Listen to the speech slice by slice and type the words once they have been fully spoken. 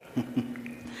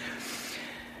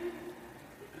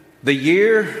The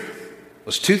year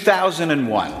was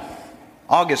 2001,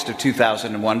 August of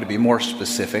 2001 to be more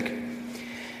specific.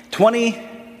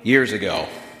 20 years ago,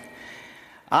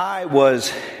 I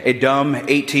was a dumb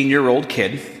 18-year-old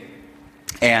kid,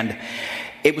 and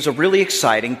it was a really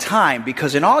exciting time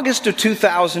because in August of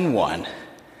 2001,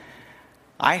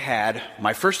 I had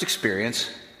my first experience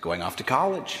going off to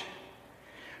college.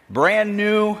 Brand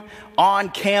new, on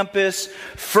campus,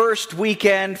 first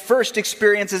weekend, first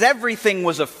experiences, everything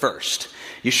was a first.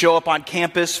 You show up on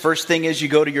campus, first thing is you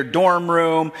go to your dorm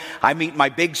room. I meet my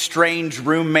big strange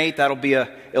roommate, that'll be an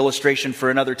illustration for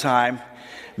another time.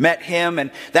 Met him,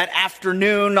 and that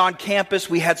afternoon on campus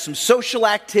we had some social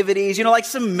activities, like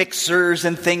some mixers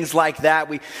and things like that.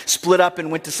 We split up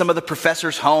and went to some of the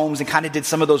professors' homes and kind of did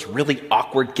some of those really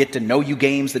awkward get-to-know-you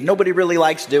games that nobody really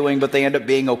likes doing, but they end up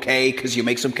being okay because you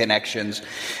make some connections.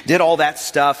 Did all that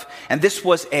stuff, and this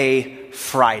was a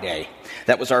Friday.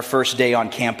 That was our first day on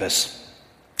campus.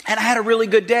 And I had a really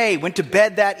good day. Went to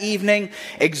bed that evening,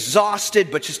 exhausted,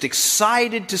 but just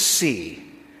excited to see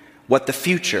what the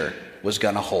future was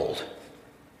going to hold.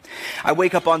 I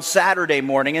wake up on Saturday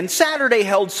morning, and Saturday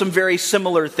held some very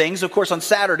similar things. Of course, on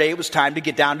Saturday, it was time to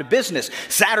get down to business.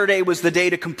 Saturday was the day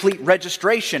to complete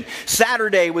registration.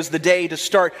 Saturday was the day to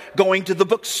start going to the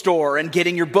bookstore and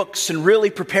getting your books and really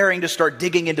preparing to start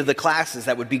digging into the classes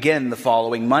that would begin the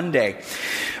following Monday.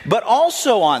 But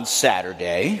also on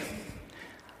Saturday,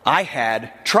 I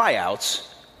had tryouts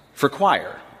for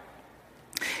choir.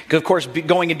 Of course,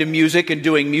 going into music and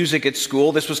doing music at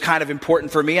school, this was kind of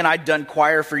important for me, and I'd done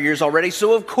choir for years already,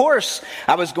 so of course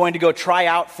I was going to go try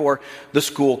out for the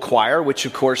school choir, which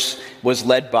of course was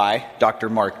led by Dr.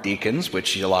 Mark Deakins,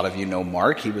 which a lot of you know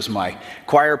Mark. He was my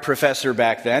choir professor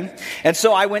back then. And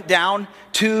so I went down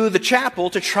to the chapel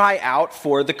to try out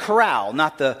for the chorale,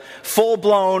 not the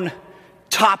full-blown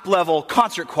top-level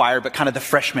concert choir, but kind of the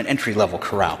freshman entry-level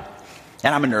chorale.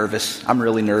 And I'm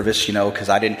really nervous, because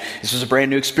this was a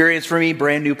brand new experience for me,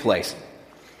 brand new place.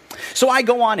 So I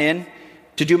go on in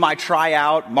to do my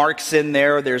tryout. Mark's in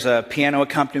there. There's a piano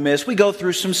accompanist. We go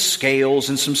through some scales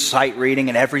and some sight reading,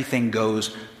 and everything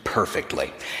goes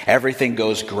perfectly. Everything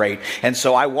goes great. And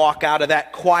so I walk out of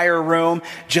that choir room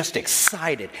just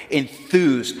excited,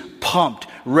 enthused, pumped,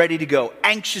 ready to go,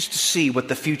 anxious to see what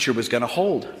the future was going to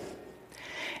hold.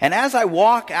 And as I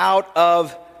walk out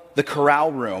of the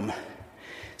chorale room,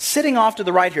 sitting off to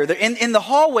the right here, in the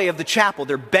hallway of the chapel,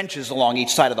 there are benches along each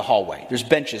side of the hallway. There's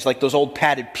benches, like those old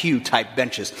padded pew type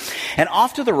benches. And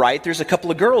off to the right, there's a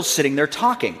couple of girls sitting there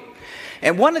talking.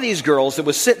 And one of these girls that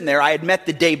was sitting there, I had met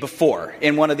the day before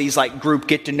in one of these like group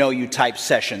get-to-know-you type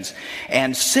sessions.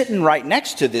 And sitting right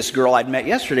next to this girl I'd met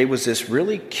yesterday was this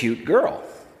really cute girl.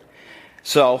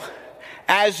 So,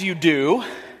 as you do,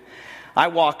 I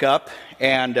walk up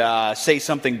and say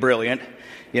something brilliant.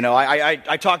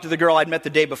 I talked to the girl I'd met the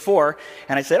day before,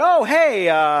 and I said, "Oh, hey,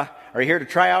 are you here to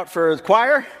try out for the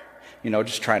choir?"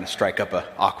 Just trying to strike up an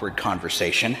awkward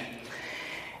conversation.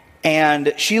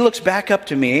 And she looks back up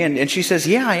to me, and she says,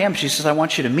 "Yeah, I am." She says, "I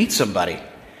want you to meet somebody."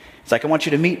 It's like, "I want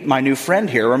you to meet my new friend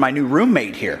here, or my new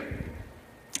roommate here."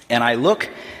 And I look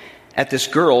at this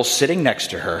girl sitting next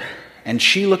to her, and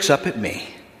she looks up at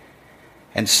me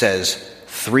and says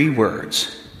 3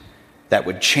 words that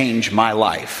would change my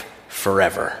life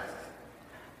forever.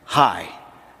 "Hi,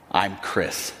 I'm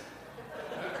Chris."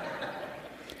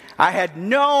 I had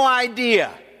no idea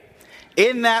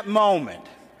in that moment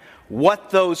what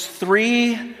those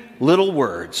 3 little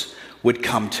words would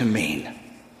come to mean.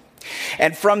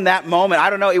 And from that moment, I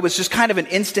don't know, it was just kind of an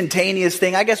instantaneous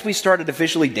thing. I guess we started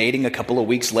officially dating a couple of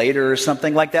weeks later or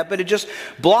something like that, but it just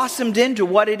blossomed into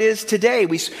what it is today.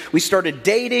 We started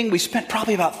dating. We spent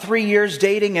probably about 3 years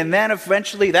dating, and then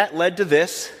eventually that led to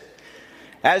this.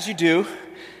 As you do,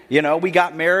 we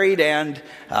got married, and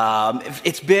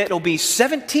it'll be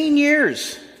 17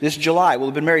 years this July. We'll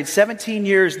have been married 17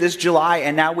 years this July,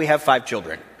 and now we have 5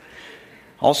 children.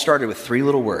 All started with 3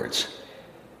 little words.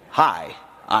 "Hi,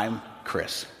 I'm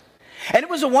Chris." And it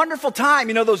was a wonderful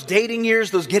time, those dating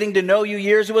years, those getting to know you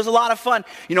years. It was a lot of fun,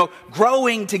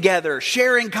 growing together,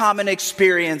 sharing common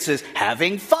experiences,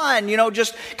 having fun,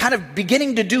 just kind of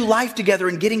beginning to do life together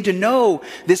and getting to know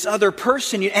this other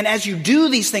person. And as you do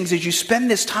these things, as you spend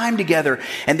this time together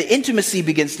and the intimacy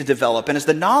begins to develop, and as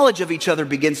the knowledge of each other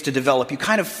begins to develop, you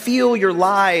kind of feel your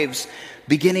lives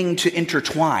beginning to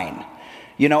intertwine.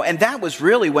 And that was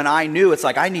really when I knew it's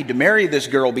like, I need to marry this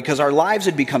girl, because our lives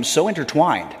had become so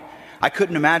intertwined. I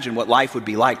couldn't imagine what life would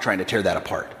be like trying to tear that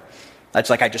apart. That's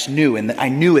like I just knew, and I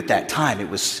knew at that time it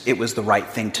was the right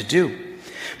thing to do.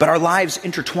 But our lives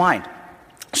intertwined.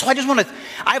 So I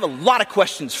have a lot of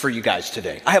questions for you guys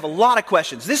today. I have a lot of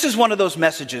questions. This is one of those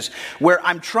messages where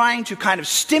I'm trying to kind of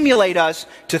stimulate us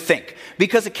to think.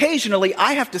 Because occasionally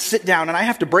I have to sit down and I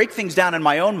have to break things down in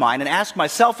my own mind and ask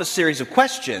myself a series of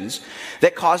questions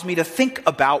that cause me to think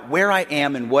about where I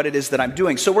am and what it is that I'm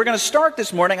doing. So we're going to start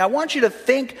this morning. I want you to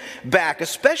think back,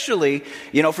 especially,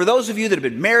 for those of you that have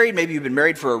been married, maybe you've been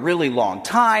married for a really long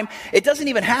time. It doesn't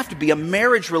even have to be a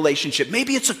marriage relationship.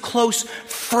 Maybe it's a close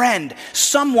friend,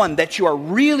 someone that you are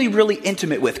really, really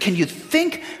intimate with. Can you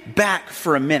think back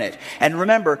for a minute and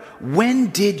remember,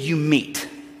 when did you meet?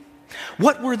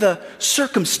 What were the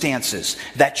circumstances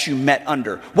that you met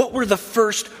under? What were the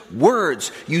first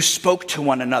words you spoke to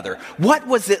one another? What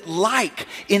was it like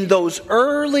in those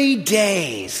early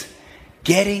days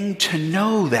getting to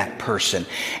know that person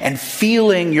and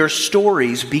feeling your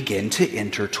stories begin to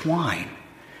intertwine?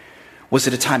 Was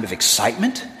it a time of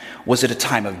excitement? Was it a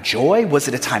time of joy? Was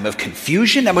it a time of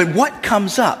confusion? I mean, what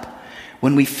comes up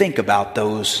when we think about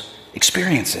those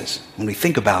experiences, when we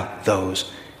think about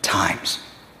those times?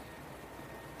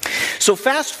 So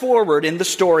fast forward in the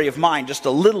story of mine just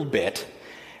a little bit.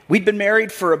 We'd been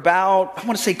married for about, I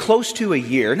want to say close to a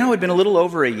year. No, it'd been a little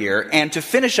over a year. And to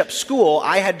finish up school,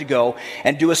 I had to go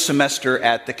and do a semester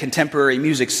at the Contemporary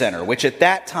Music Center, which at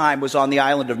that time was on the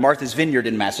island of Martha's Vineyard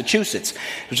in Massachusetts,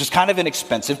 which is kind of an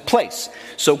expensive place.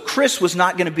 So Chris was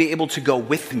not going to be able to go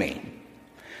with me.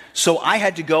 So I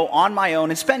had to go on my own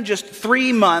and spend just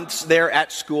 3 months there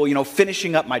at school,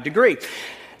 finishing up my degree.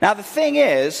 Now the thing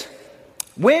is,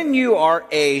 when you are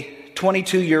a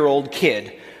 22-year-old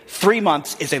kid, 3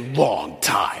 months is a long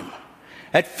time.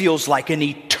 That feels like an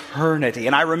eternity.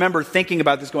 And I remember thinking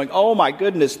about this going, oh my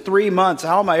goodness, 3 months.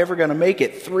 How am I ever going to make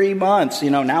it? 3 months.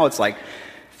 Now it's like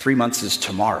 3 months is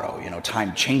tomorrow.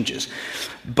 Time changes.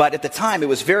 But at the time, it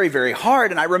was very, very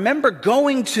hard. And I remember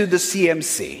going to the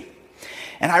CMC.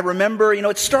 And I remember,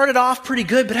 it started off pretty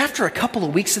good, but after a couple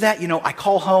of weeks of that, I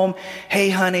call home, hey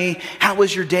honey, how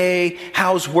was your day?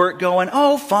 How's work going?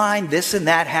 Oh, fine, this and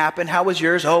that happened. How was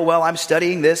yours? Oh, well, I'm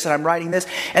studying this and I'm writing this.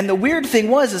 And the weird thing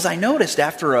was I noticed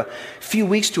after a few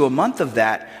weeks to a month of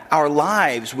that, our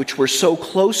lives, which were so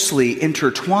closely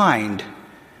intertwined,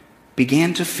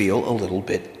 began to feel a little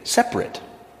bit separate.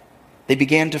 They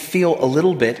began to feel a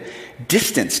little bit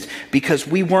distanced because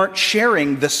we weren't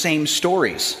sharing the same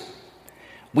stories.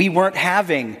 We weren't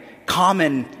having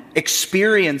common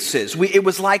experiences. It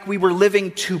was like we were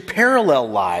living two parallel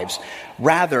lives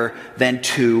rather than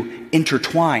two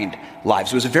intertwined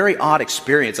lives. It was a very odd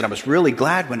experience, and I was really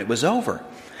glad when it was over.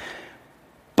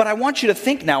 But I want you to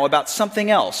think now about something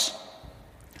else.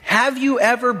 Have you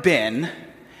ever been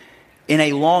in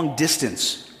a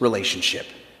long-distance relationship?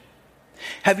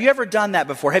 Have you ever done that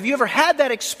before? Have you ever had that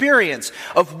experience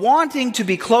of wanting to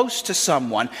be close to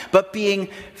someone, but being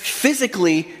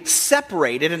physically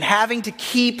separated and having to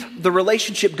keep the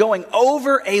relationship going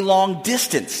over a long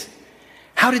distance?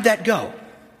 How did that go?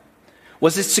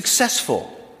 Was it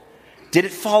successful? Did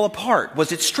it fall apart?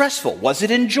 Was it stressful? Was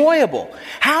it enjoyable?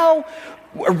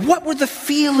 What were the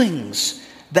feelings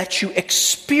that you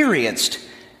experienced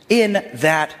in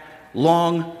that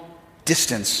long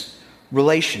distance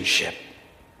relationship?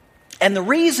 And the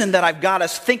reason that I've got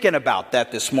us thinking about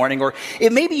that this morning, or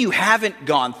maybe you haven't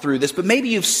gone through this, but maybe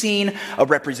you've seen a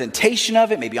representation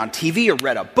of it, maybe on TV or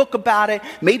read a book about it.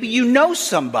 Maybe you know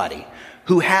somebody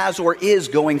who has or is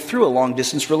going through a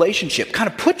long-distance relationship. Kind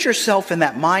of put yourself in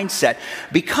that mindset,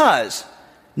 because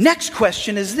next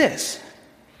question is this.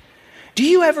 Do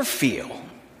you ever feel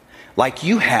like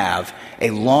you have a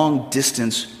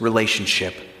long-distance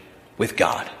relationship with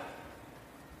God?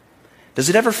 Does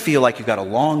it ever feel like you've got a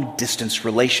long-distance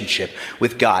relationship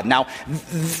with God? Now,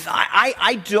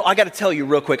 I got to tell you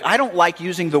real quick, I don't like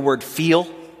using the word feel.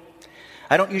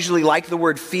 I don't usually like the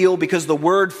word feel because the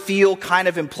word feel kind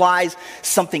of implies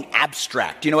something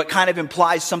abstract. It kind of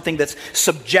implies something that's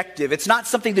subjective. It's not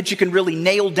something that you can really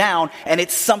nail down, and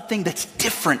it's something that's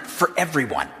different for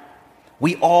everyone.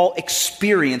 We all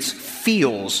experience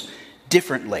feels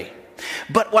differently.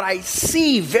 But what I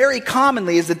see very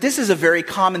commonly is that this is a very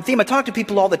common theme. I talk to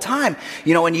people all the time,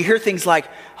 and you hear things like,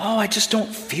 oh, I just don't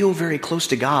feel very close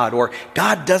to God, or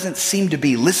God doesn't seem to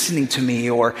be listening to me,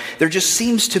 or there just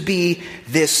seems to be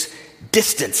this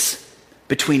distance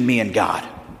between me and God.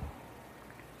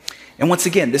 And once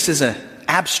again, this is an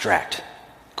abstract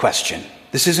question.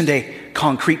 This isn't a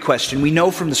concrete question. We know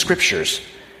from the scriptures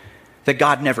that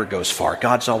God never goes far.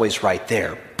 God's always right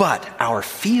there. But our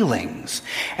feelings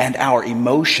and our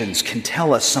emotions can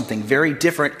tell us something very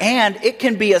different, and it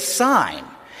can be a sign.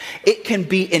 It can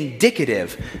be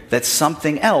indicative that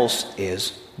something else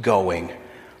is going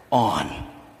on.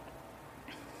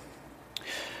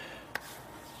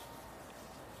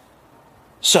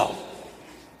 So,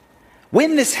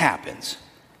 when this happens,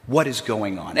 what is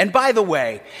going on? And by the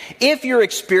way, if you're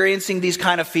experiencing these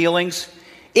kind of feelings,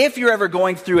 if you're ever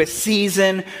going through a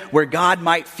season where God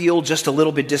might feel just a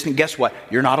little bit distant, guess what?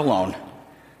 You're not alone.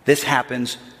 This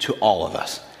happens to all of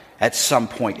us at some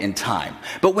point in time.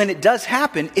 But when it does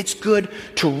happen, it's good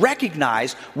to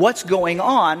recognize what's going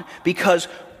on, because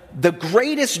the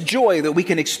greatest joy that we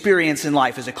can experience in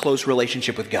life is a close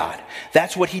relationship with God.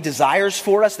 That's what He desires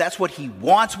for us. That's what He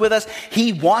wants with us.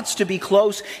 He wants to be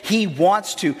close. He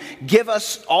wants to give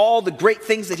us all the great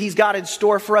things that He's got in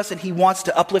store for us, and He wants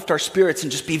to uplift our spirits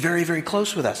and just be very, very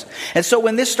close with us. And so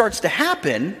when this starts to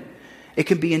happen, it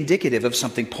can be indicative of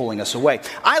something pulling us away.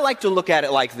 I like to look at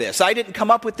it like this. I didn't come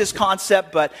up with this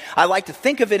concept, but I like to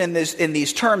think of it in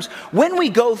these terms. When we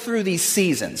go through these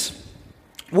seasons,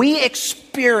 we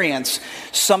experience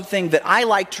something that I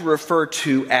like to refer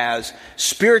to as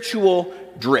spiritual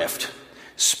drift.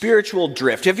 Spiritual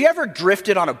drift. Have you ever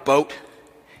drifted on a boat?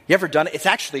 You ever done it? It's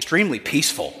actually extremely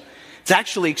peaceful. It's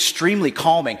actually extremely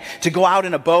calming to go out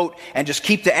in a boat and just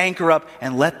keep the anchor up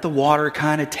and let the water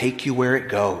kind of take you where it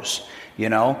goes. You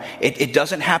know, it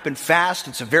doesn't happen fast.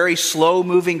 It's a very slow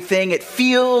moving thing. It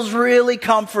feels really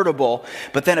comfortable,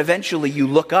 but then eventually you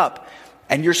look up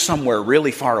and you're somewhere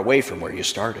really far away from where you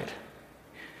started.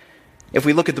 If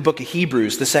we look at the book of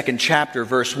Hebrews, the 2nd chapter,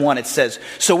 verse 1, it says,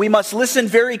 "So we must listen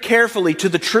very carefully to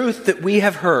the truth that we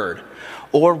have heard,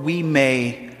 or we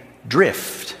may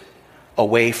drift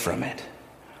away from it."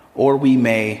 Or we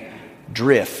may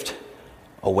drift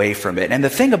away from it. And the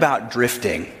thing about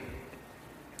drifting,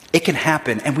 it can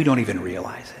happen and we don't even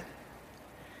realize it.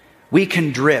 We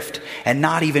can drift and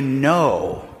not even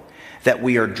know that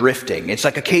we are drifting. It's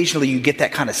like occasionally you get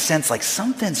that kind of sense like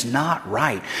something's not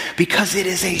right, because it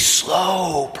is a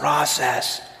slow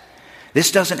process.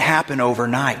 This doesn't happen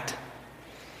overnight.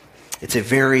 It's a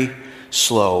very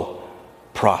slow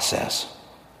process.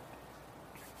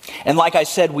 And like I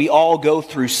said, we all go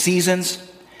through seasons,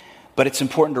 but it's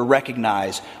important to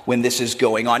recognize when this is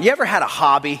going on. You ever had a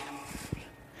hobby?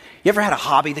 You ever had a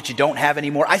hobby that you don't have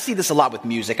anymore? I see this a lot with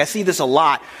music. I see this a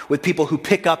lot with people who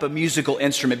pick up a musical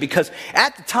instrument, because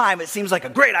at the time it seems like a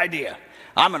great idea.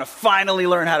 I'm going to finally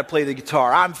learn how to play the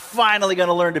guitar. I'm finally going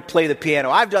to learn to play the piano.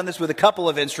 I've done this with a couple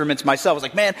of instruments myself. I was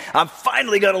like, man, I'm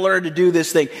finally going to learn to do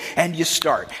this thing. And you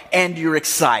start, and you're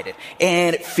excited,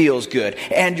 and it feels good,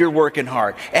 and you're working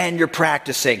hard, and you're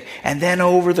practicing. And then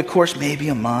over the course, maybe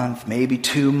a month, maybe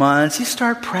 2 months, you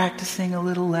start practicing a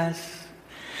little less.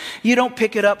 You don't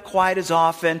pick it up quite as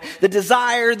often. The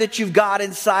desire that you've got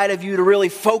inside of you to really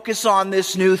focus on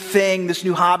this new thing, this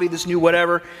new hobby, this new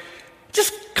whatever,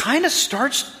 just kind of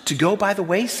starts to go by the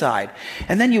wayside.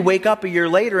 And then you wake up a year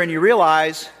later and you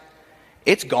realize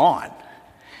it's gone.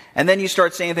 And then you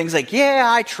start saying things like, yeah,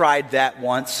 I tried that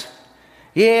once.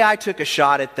 Yeah, I took a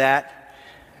shot at that,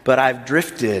 but I've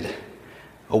drifted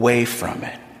away from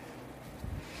it.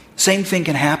 Same thing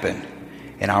can happen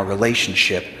in our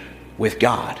relationship with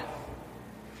God,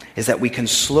 is that we can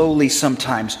slowly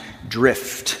sometimes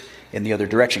drift in the other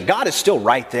direction. God is still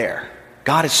right there.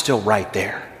 God is still right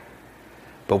there.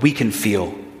 But we can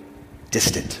feel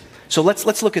distant. So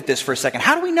let's look at this for a second.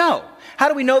 How do we know? How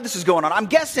do we know this is going on? I'm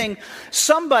guessing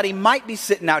somebody might be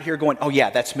sitting out here going, oh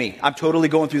yeah, that's me. I'm totally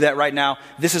going through that right now.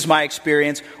 This is my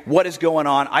experience. What is going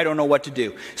on? I don't know what to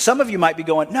do. Some of you might be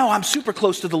going, no, I'm super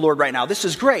close to the Lord right now. This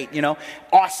is great,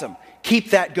 awesome.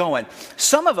 Keep that going.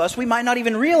 Some of us, we might not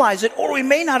even realize it, or we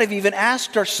may not have even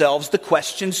asked ourselves the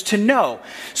questions to know.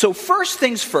 So first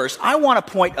things first, I want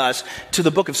to point us to the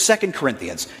book of 2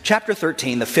 Corinthians, chapter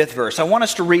 13, the 5th verse. I want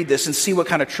us to read this and see what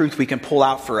kind of truth we can pull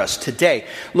out for us today.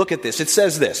 Look at this. It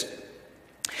says this: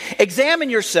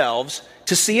 "Examine yourselves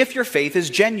to see if your faith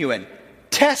is genuine.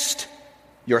 Test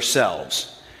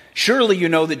yourselves. Surely you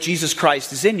know that Jesus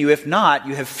Christ is in you. If not,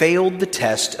 you have failed the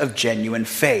test of genuine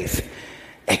faith."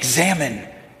 Examine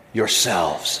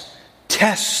yourselves.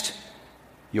 Test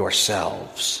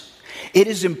yourselves. It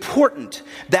is important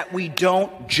that we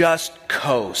don't just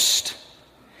coast.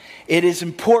 It is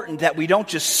important that we don't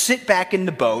just sit back in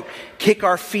the boat, kick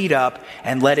our feet up,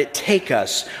 and let it take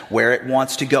us where it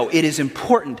wants to go. It is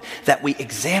important that we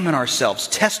examine ourselves,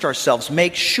 test ourselves,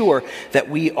 make sure that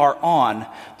we are on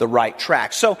the right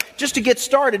track. So just to get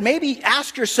started, maybe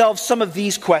ask yourself some of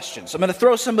these questions. I'm going to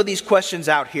throw some of these questions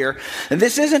out here. And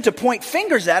this isn't to point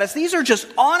fingers at us. These are just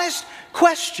honest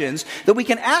questions that we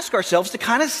can ask ourselves to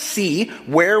kind of see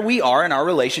where we are in our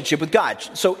relationship with God.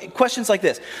 So questions like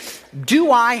this: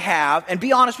 do I have, and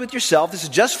be honest with yourself, this is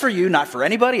just for you, not for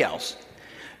anybody else,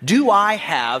 do I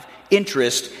have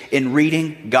interest in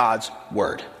reading God's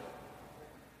Word?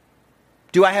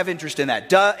 Do I have interest in that?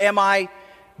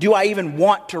 Do I even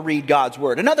want to read God's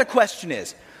word? Another question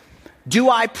is, do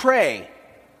I pray?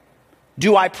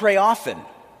 Do I pray often?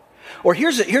 Or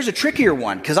here's a trickier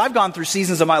one, because I've gone through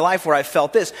seasons of my life where I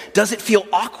felt this. Does it feel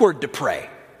awkward to pray?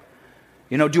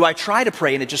 Do I try to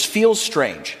pray and it just feels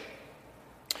strange?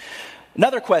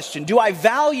 Another question, do I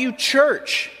value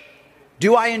church?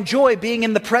 Do I enjoy being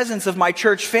in the presence of my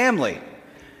church family?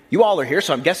 You all are here,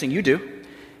 so I'm guessing you do.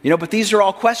 But these are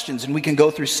all questions, and we can go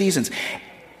through seasons.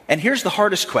 And here's the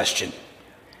hardest question.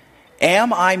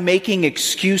 Am I making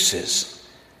excuses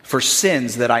for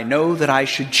sins that I know that I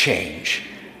should change,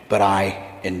 but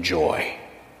I enjoy?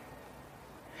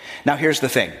 Now, here's the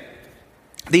thing.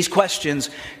 These questions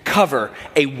cover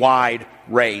a wide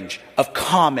range of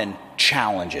common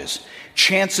challenges.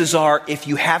 Chances are, if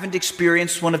you haven't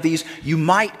experienced one of these, you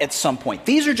might at some point.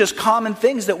 These are just common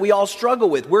things that we all struggle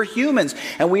with. We're humans,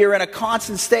 and we are in a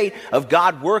constant state of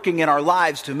God working in our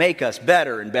lives to make us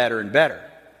better and better and better.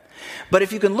 But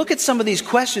if you can look at some of these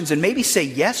questions and maybe say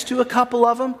yes to a couple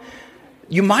of them,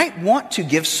 you might want to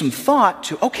give some thought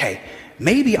to, okay,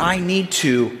 maybe I need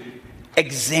to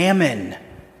examine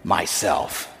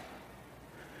myself.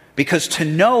 Because to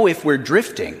know if we're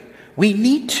drifting, we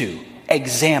need to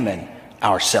examine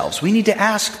ourselves. We need to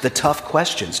ask the tough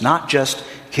questions, not just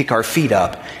kick our feet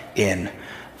up in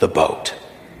the boat.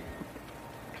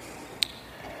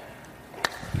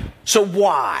 So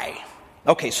why?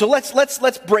 Okay, so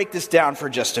let's break this down for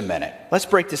just a minute.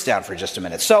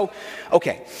 So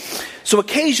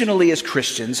occasionally as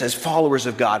Christians, as followers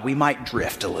of God, we might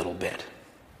drift a little bit.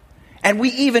 And we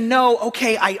even know,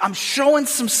 okay, I'm showing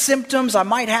some symptoms. I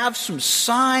might have some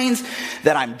signs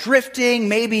that I'm drifting.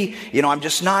 Maybe, I'm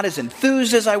just not as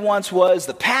enthused as I once was.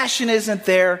 The passion isn't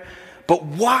there. But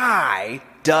why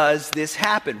does this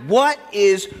happen? What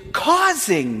is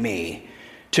causing me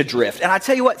to drift? And I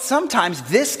tell you what, sometimes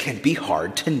this can be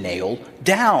hard to nail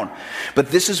down. But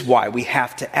this is why we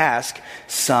have to ask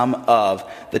some of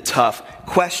the tough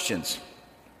questions.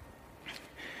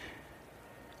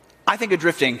 I think of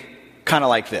drifting kind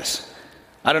of like this.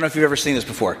 I don't know if you've ever seen this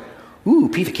before. Ooh,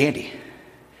 piece of candy.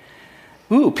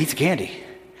 Ooh, piece of candy.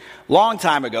 Long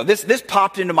time ago. This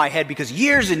popped into my head because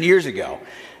years and years ago,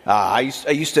 I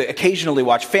used to occasionally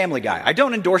watch Family Guy. I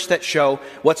don't endorse that show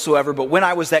whatsoever, but when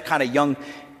I was that kind of young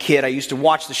kid, I used to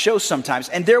watch the show sometimes,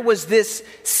 and there was this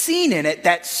scene in it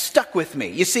that stuck with me.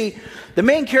 You see, the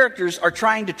main characters are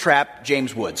trying to trap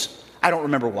James Woods. I don't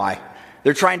remember why.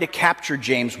 They're trying to capture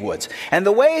James Woods. And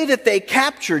the way that they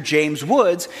capture James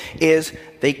Woods is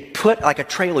they put like a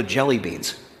trail of jelly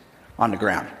beans on the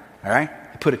ground. All right?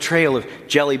 They put a trail of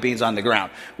jelly beans on the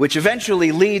ground, which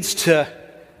eventually leads to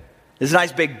this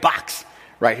nice big box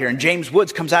right here. And James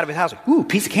Woods comes out of his house, like, ooh,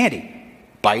 piece of candy.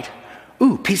 Bite.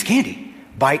 Ooh, piece of candy.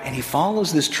 Bite. And he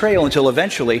follows this trail until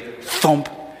eventually, thump,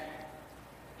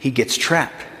 he gets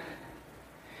trapped.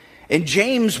 In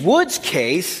James Woods'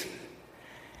 case,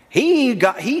 He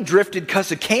drifted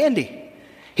because of candy.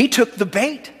 He took the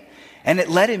bait, and it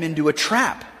led him into a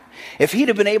trap. If he'd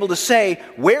have been able to say,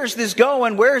 where's this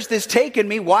going? Where's this taking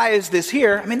me? Why is this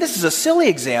here? I mean, this is a silly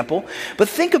example, but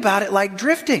think about it like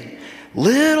drifting.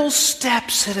 Little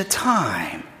steps at a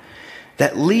time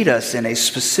that lead us in a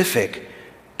specific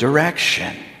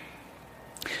direction.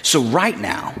 So right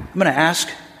now, I'm going to ask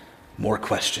more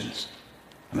questions.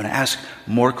 I'm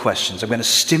going to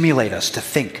stimulate us to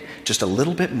think just a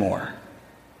little bit more.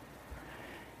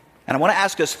 And I want to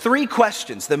ask us 3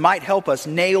 questions that might help us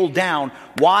nail down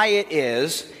why it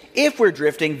is, if we're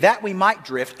drifting, that we might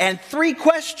drift, and 3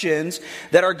 questions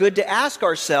that are good to ask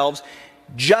ourselves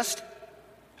just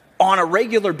on a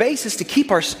regular basis to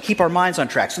keep our minds on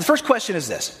track. So the first question is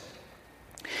this.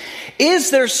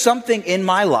 Is there something in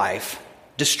my life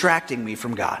distracting me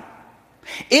from God?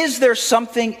 Is there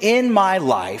something in my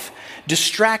life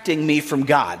distracting me from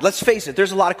God? Let's face it,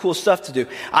 there's a lot of cool stuff to do.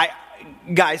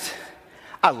 Guys,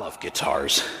 I love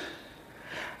guitars.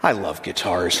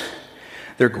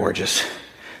 They're gorgeous.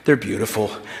 They're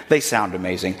beautiful. They sound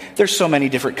amazing. There's so many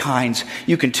different kinds.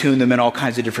 You can tune them in all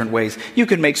kinds of different ways. You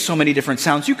can make so many different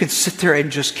sounds. You can sit there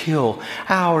and just kill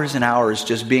hours and hours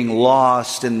just being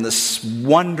lost in this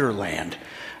wonderland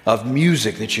of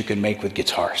music that you can make with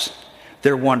guitars.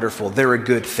 They're wonderful. They're a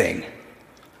good thing.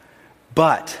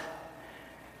 But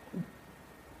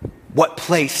what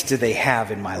place do they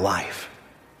have in my life?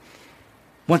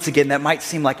 Once again, that might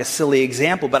seem like a silly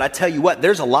example, but I tell you what,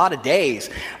 there's a lot of days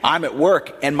I'm at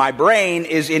work and my brain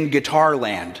is in guitar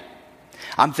land.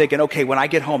 I'm thinking, okay, when I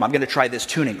get home, I'm going to try this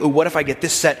tuning. Ooh, what if I get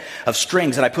this set of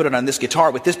strings and I put it on this guitar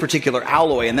with this particular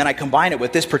alloy and then I combine it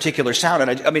with this particular sound?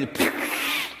 And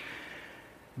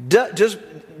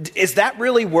is that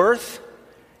really worth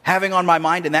having on my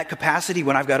mind in that capacity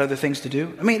when I've got other things to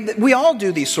do? I mean, we all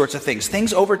do these sorts of things.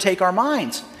 Things overtake our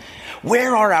minds.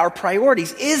 Where are our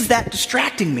priorities? Is that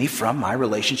distracting me from my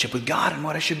relationship with God and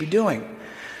what I should be doing?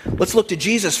 Let's look to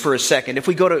Jesus for a second. If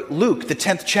we go to Luke, the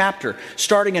 10th chapter,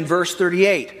 starting in verse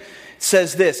 38, it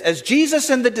says this: As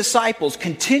Jesus and the disciples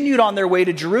continued on their way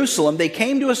to Jerusalem, they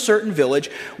came to a certain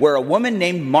village where a woman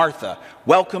named Martha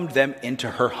welcomed them into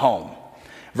her home.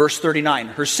 Verse 39,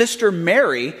 her sister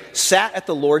Mary sat at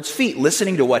the Lord's feet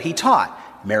listening to what he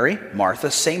taught. Mary,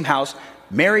 Martha, same house.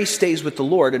 Mary stays with the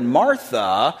Lord, and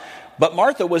Martha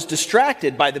was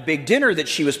distracted by the big dinner that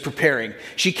she was preparing.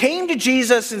 She came to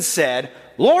Jesus and said,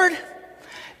 Lord,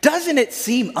 doesn't it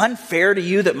seem unfair to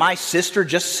you that my sister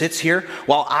just sits here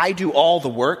while I do all the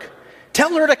work?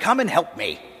 Tell her to come and help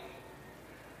me.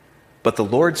 But the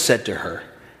Lord said to her,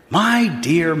 my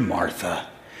dear Martha,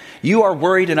 you are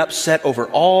worried and upset over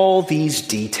all these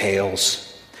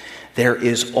details. There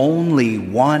is only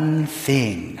one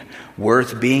thing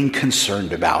worth being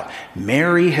concerned about.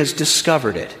 Mary has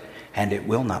discovered it, and it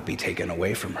will not be taken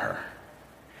away from her.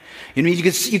 You know,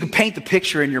 you can paint the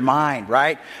picture in your mind,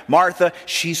 right? Martha,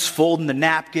 she's folding the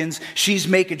napkins. She's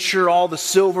making sure all the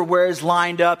silverware is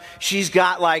lined up. She's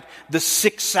got like the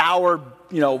 6-hour,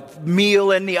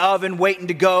 meal in the oven waiting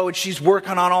to go, and she's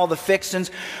working on all the fixings,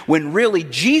 when really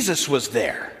Jesus was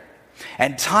there.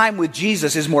 And time with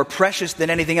Jesus is more precious than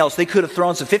anything else. They could have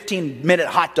thrown some 15-minute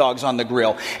hot dogs on the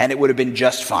grill, and it would have been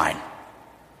just fine.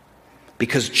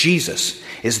 Because Jesus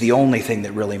is the only thing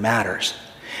that really matters.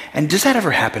 And does that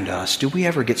ever happen to us? Do we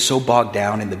ever get so bogged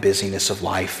down in the busyness of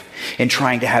life, in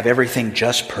trying to have everything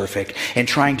just perfect, in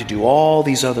trying to do all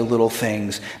these other little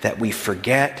things, that we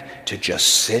forget to just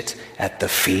sit at the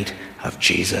feet of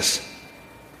Jesus?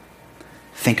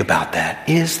 Think about that.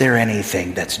 Is there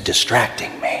anything that's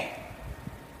distracting me?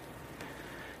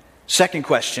 Second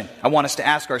question I want us to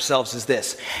ask ourselves is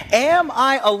this: am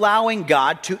I allowing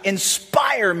God to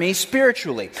inspire me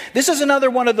spiritually? This is another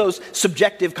one of those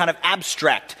subjective, kind of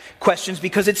abstract questions,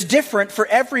 because it's different for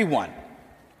everyone.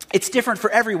 It's different for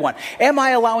everyone. Am I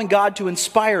allowing God to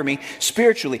inspire me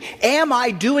spiritually? Am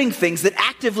I doing things that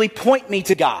actively point me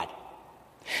to God?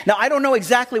 Now, I don't know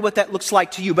exactly what that looks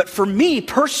like to you, but for me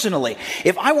personally,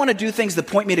 if I want to do things that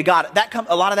point me to God,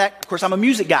 a lot of that, of course, I'm a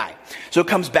music guy, so it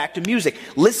comes back to music.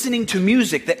 Listening to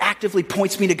music that actively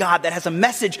points me to God, that has a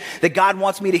message that God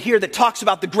wants me to hear, that talks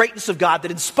about the greatness of God,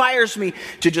 that inspires me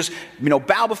to just,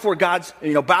 bow before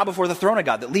the throne of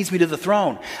God, that leads me to the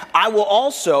throne. I will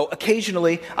also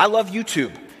occasionally, I love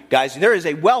YouTube. Guys, there is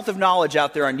a wealth of knowledge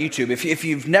out there on YouTube. If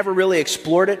you've never really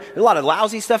explored it, there's a lot of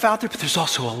lousy stuff out there, but there's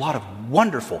also a lot of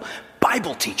wonderful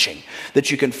Bible teaching that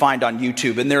you can find on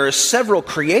YouTube. And there are several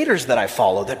creators that I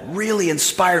follow that really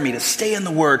inspire me to stay in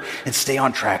the Word and stay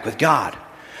on track with God.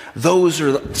 Those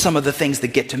are some of the things that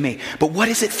get to me. But what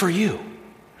is it for you?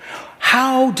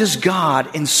 How does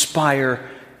God inspire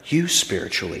you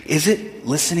spiritually? Is it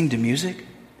listening to music?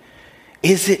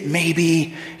 Is it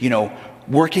maybe,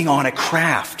 working on a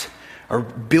craft or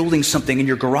building something in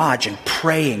your garage and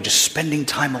praying, just spending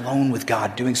time alone with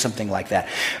God, doing something like that?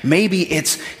 Maybe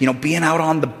it's, being out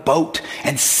on the boat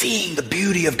and seeing the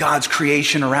beauty of God's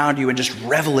creation around you and just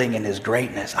reveling in His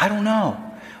greatness. I don't know.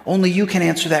 Only you can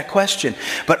answer that question.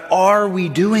 But are we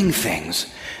doing things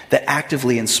that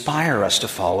actively inspire us to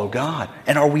follow God?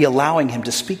 And are we allowing Him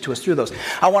to speak to us through those?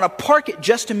 I want to park it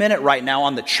just a minute right now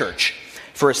on the church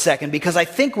for a second, because I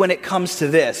think when it comes to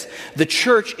this, the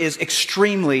church is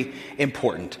extremely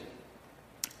important.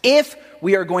 If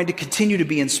we are going to continue to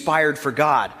be inspired for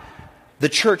God, the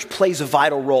church plays a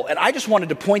vital role. And I just wanted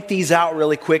to point these out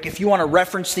really quick. If you want to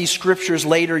reference these scriptures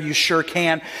later, you sure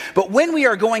can. But when we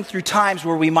are going through times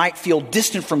where we might feel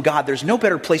distant from God, there's no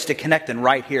better place to connect than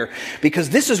right here, because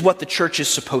this is what the church is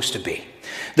supposed to be.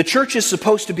 The church is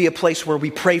supposed to be a place where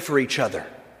we pray for each other.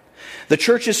 The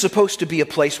church is supposed to be a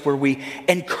place where we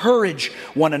encourage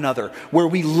one another, where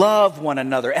we love one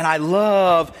another. And I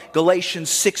love Galatians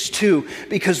 6:2,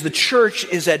 because the church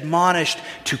is admonished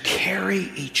to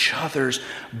carry each other's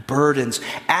burdens.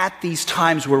 At these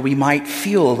times where we might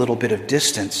feel a little bit of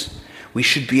distance, we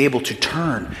should be able to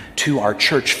turn to our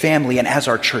church family. And as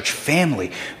our church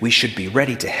family, we should be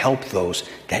ready to help those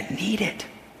that need it.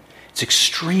 It's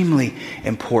extremely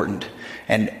important,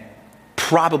 and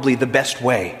probably the best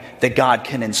way that God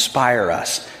can inspire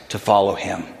us to follow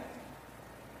Him.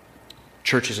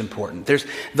 Church is important. There's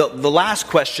the last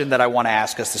question that I want to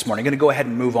ask us this morning. I'm going to go ahead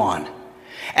and move on.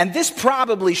 And this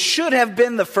probably should have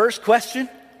been the first question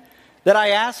that I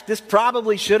asked. This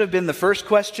probably should have been the first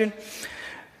question,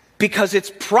 because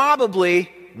it's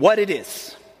probably what it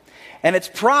is. And it's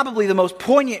probably the most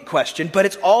poignant question, but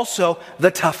it's also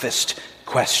the toughest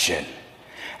question,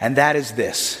 and that is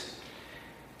this: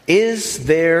 is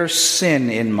there sin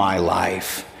in my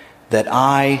life that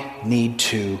I need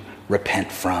to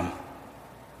repent from?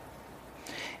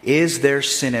 Is there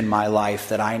sin in my life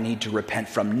that I need to repent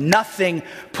from? Nothing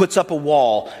puts up a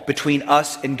wall between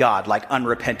us and God like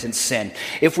unrepentant sin.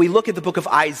 If we look at the book of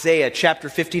Isaiah, chapter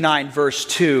 59, verse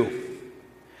 2,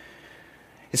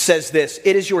 it says this: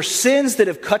 "It is your sins that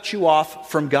have cut you off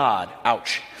from God."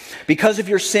 Ouch. "Because of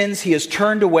your sins, he has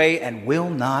turned away and will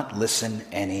not listen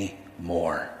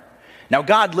anymore." Now,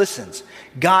 God listens.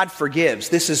 God forgives.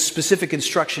 This is specific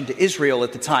instruction to Israel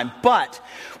at the time. But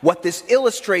what this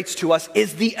illustrates to us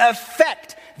is the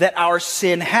effect that our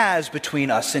sin has between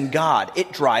us and God.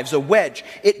 It drives a wedge.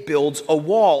 It builds a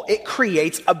wall. It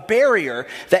creates a barrier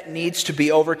that needs to be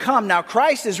overcome. Now,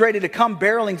 Christ is ready to come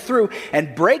barreling through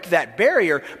and break that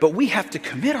barrier, but we have to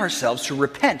commit ourselves to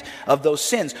repent of those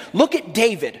sins. Look at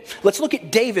David. Let's look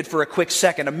at David for a quick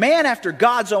second. A man after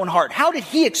God's own heart. How did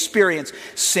he experience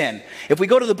sin? If we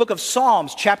go to the book of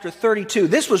Psalms, chapter 32,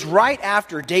 this was right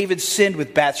after David sinned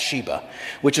with Bathsheba,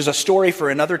 which is a story for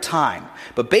another time.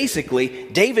 But basically,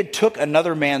 David took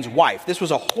another man's wife. This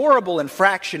was a horrible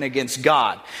infraction against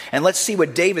God. And let's see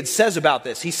what David says about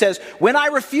this. He says, "When I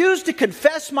refused to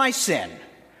confess my sin,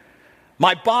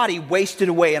 my body wasted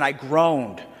away and I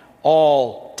groaned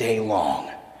all day long."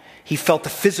 He felt the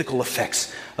physical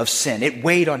effects of sin. It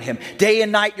weighed on him. "Day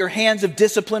and night your hands of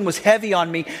discipline was heavy on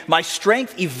me. My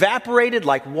strength evaporated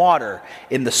like water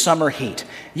in the summer heat."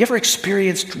 You ever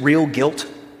experienced real guilt?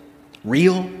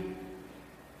 Real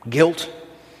guilt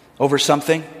over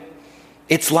something?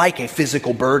 It's like a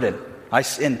physical burden.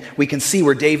 And we can see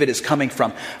where David is coming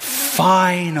from.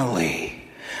 "Finally,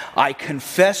 I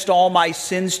confessed all my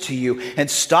sins to you and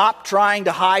stopped trying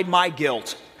to hide my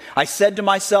guilt. I said to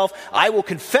myself, I will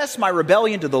confess my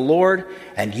rebellion to the Lord,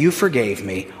 and you forgave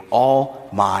me. All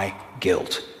my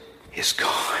guilt is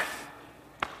gone."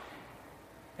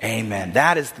 Amen.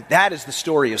 That is the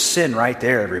story of sin right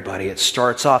there, everybody. It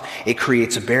starts off, it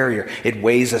creates a barrier. It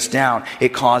weighs us down.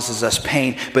 It causes us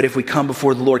pain. But if we come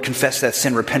before the Lord, confess that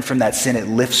sin, repent from that sin, it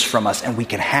lifts from us, and we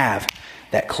can have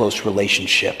that close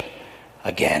relationship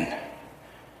again.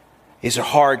 These are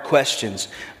hard questions,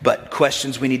 but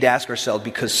questions we need to ask ourselves,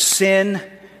 because sin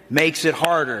makes it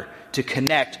harder to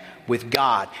connect with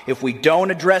God. If we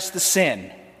don't address the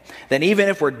sin, then even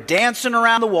if we're dancing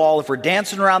around the wall, if we're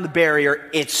dancing around the barrier,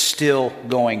 it's still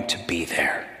going to be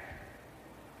there.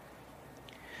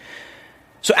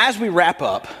 So as we wrap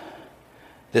up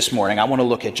this morning, I want to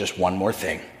look at just one more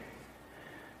thing.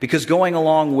 Because going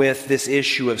along with this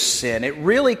issue of sin, it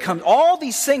really comes, all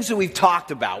these things that we've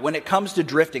talked about when it comes to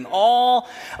drifting, all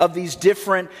of these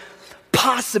different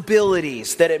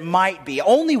possibilities that it might be.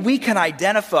 Only we can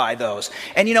identify those.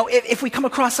 And if we come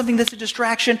across something that's a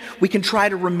distraction, we can try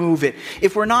to remove it.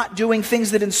 If we're not doing things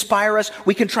that inspire us,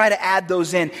 we can try to add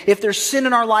those in. If there's sin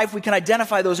in our life, we can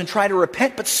identify those and try to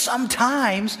repent. But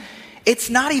sometimes it's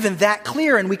not even that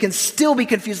clear, and we can still be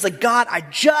confused. Like, God, I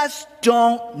just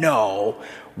don't know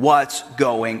what's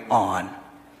going on.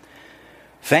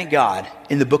 Thank God,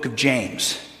 in the book of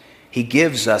James, he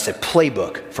gives us a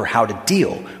playbook for how to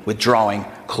deal with drawing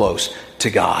close to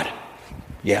God.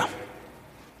 Yeah.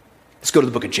 Let's go to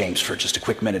the book of James for just a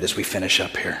quick minute as we finish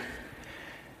up here.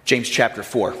 James chapter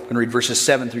 4. I'm going to read verses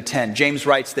 7 through 10. James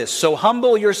writes this: "So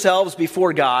humble yourselves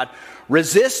before God,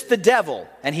 resist the devil,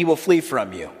 and he will flee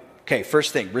from you." Okay,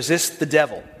 first thing, resist the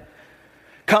devil.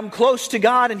 "Come close to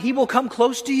God, and he will come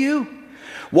close to you.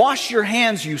 Wash your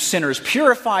hands, you sinners.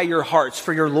 Purify your hearts,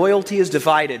 for your loyalty is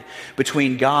divided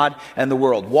between God and the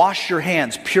world." Wash your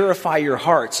hands, purify your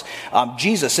hearts.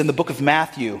 Jesus in the book of in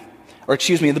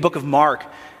the book of Mark,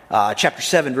 chapter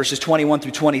 7, verses 21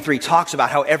 through 23, talks about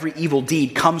how every evil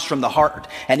deed comes from the heart.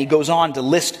 And he goes on to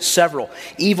list several.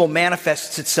 Evil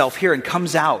manifests itself here and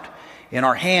comes out in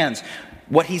our hands.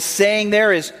 What he's saying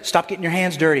there is, stop getting your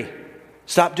hands dirty.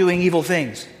 Stop doing evil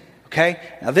things. Okay?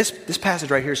 Now this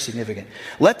passage right here is significant.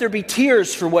 "Let there be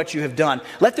tears for what you have done.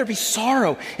 Let there be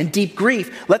sorrow and deep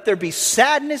grief. Let there be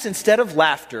sadness instead of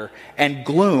laughter and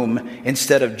gloom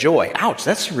instead of joy." Ouch,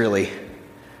 that's really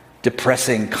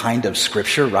depressing kind of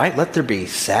scripture, right? Let there be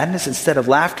sadness instead of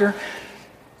laughter.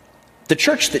 The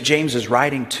church that James is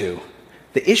writing to,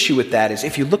 the issue with that is,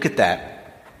 if you look at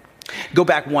that, go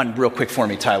back one real quick for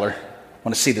me, Tyler. I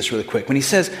want to see this really quick. When he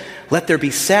says, "Let there be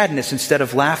sadness instead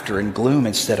of laughter and gloom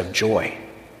instead of joy,"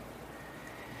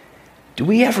 do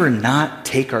we ever not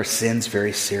take our sins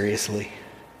very seriously?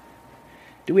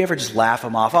 Do we ever just laugh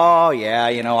them off? "Oh, yeah,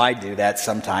 I do that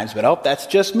sometimes, but that's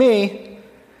just me."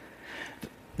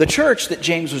 The church that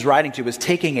James was writing to was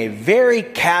taking a very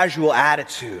casual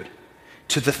attitude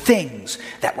to the things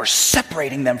that were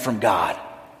separating them from God.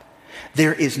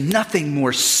 There is nothing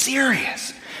more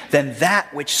serious than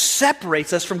that which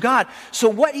separates us from God. So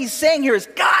what he's saying here is,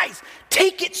 guys,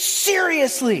 take it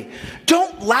seriously.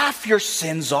 Don't laugh your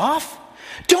sins off.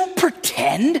 Don't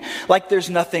pretend like there's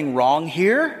nothing wrong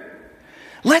here.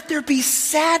 Let there be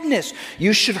sadness.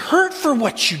 You should hurt for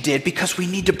what you did because we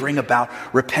need to bring about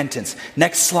repentance.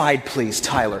 Next slide, please,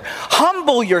 Tyler.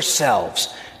 Humble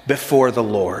yourselves before the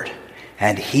Lord,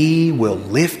 and he will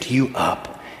lift you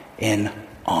up in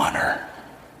honor.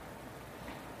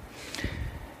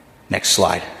 Next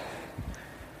slide.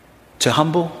 To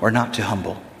humble or not to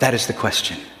humble? That is the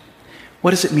question. What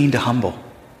does it mean to humble?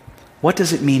 What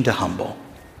does it mean to humble?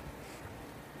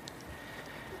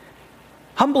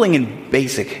 Humbling in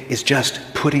basic is just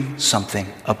putting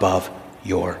something above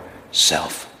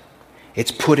yourself.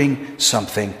 It's putting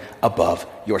something above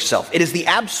yourself. It is the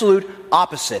absolute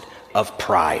opposite of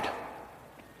pride.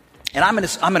 And I'm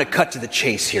going to cut to the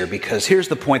chase here, because here's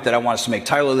the point that I want us to make.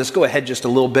 Tyler, let's go ahead just a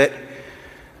little bit.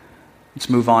 Let's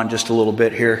move on just a little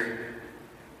bit here.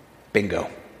 Bingo.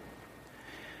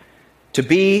 To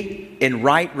be in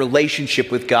right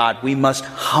relationship with God, we must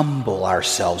humble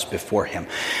ourselves before him.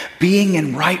 Being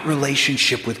in right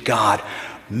relationship with God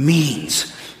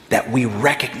means that we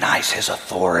recognize his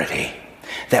authority,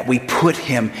 that we put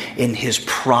him in his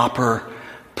proper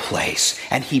place.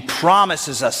 And he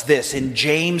promises us this in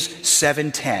James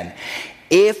 7:10.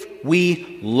 If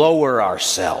we lower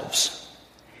ourselves,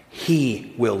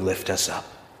 he will lift us up.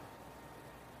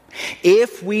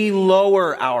 If we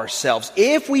lower ourselves,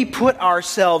 if we put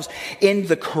ourselves in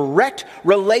the correct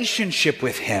relationship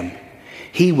with him,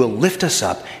 he will lift us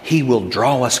up, he will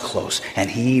draw us close, and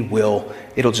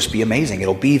it'll just be amazing.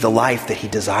 It'll be the life that he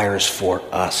desires for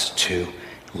us to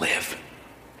live.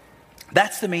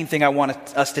 That's the main thing I want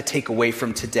us to take away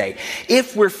from today.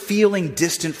 If we're feeling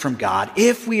distant from God,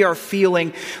 if we are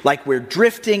feeling like we're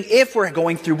drifting, if we're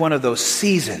going through one of those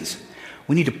seasons,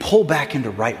 we need to pull back into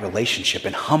right relationship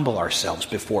and humble ourselves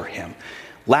before him.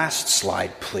 Last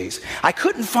slide, please. I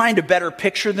couldn't find a better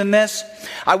picture than this.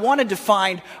 I wanted to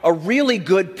find a really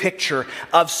good picture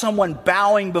of someone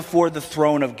bowing before the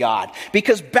throne of God.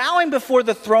 Because bowing before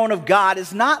the throne of God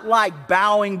is not like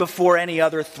bowing before any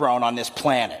other throne on this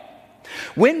planet.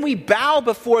 When we bow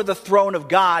before the throne of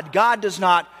God, God does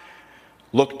not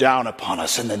look down upon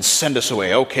us and then send us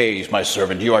away. Okay, my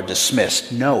servant, you are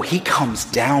dismissed. No, he comes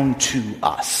down to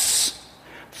us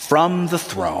from the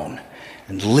throne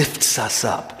and lifts us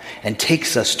up and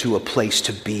takes us to a place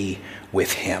to be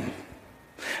with him.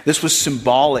 This was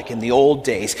symbolic in the old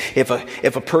days. If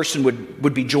a person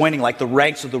would be joining like the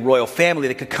ranks of the royal family,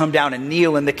 they could come down and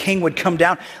kneel, and the king would come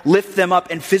down, lift them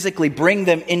up, and physically bring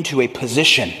them into a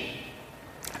position.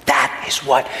 That is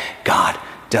what God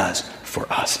does for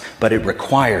us, but it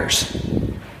requires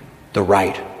the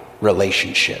right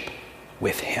relationship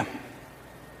with him.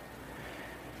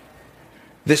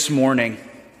 This morning,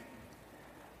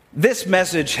 this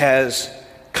message has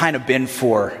kind of been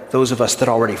for those of us that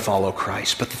already follow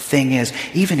Christ. But the thing is,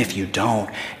 even if you don't,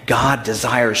 God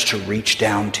desires to reach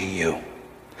down to you.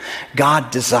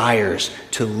 God desires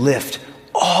to lift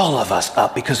all of us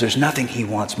up, because there's nothing he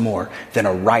wants more than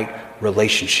a right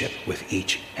relationship with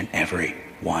each and every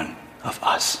one of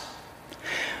us.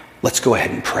 Let's go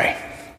ahead and pray.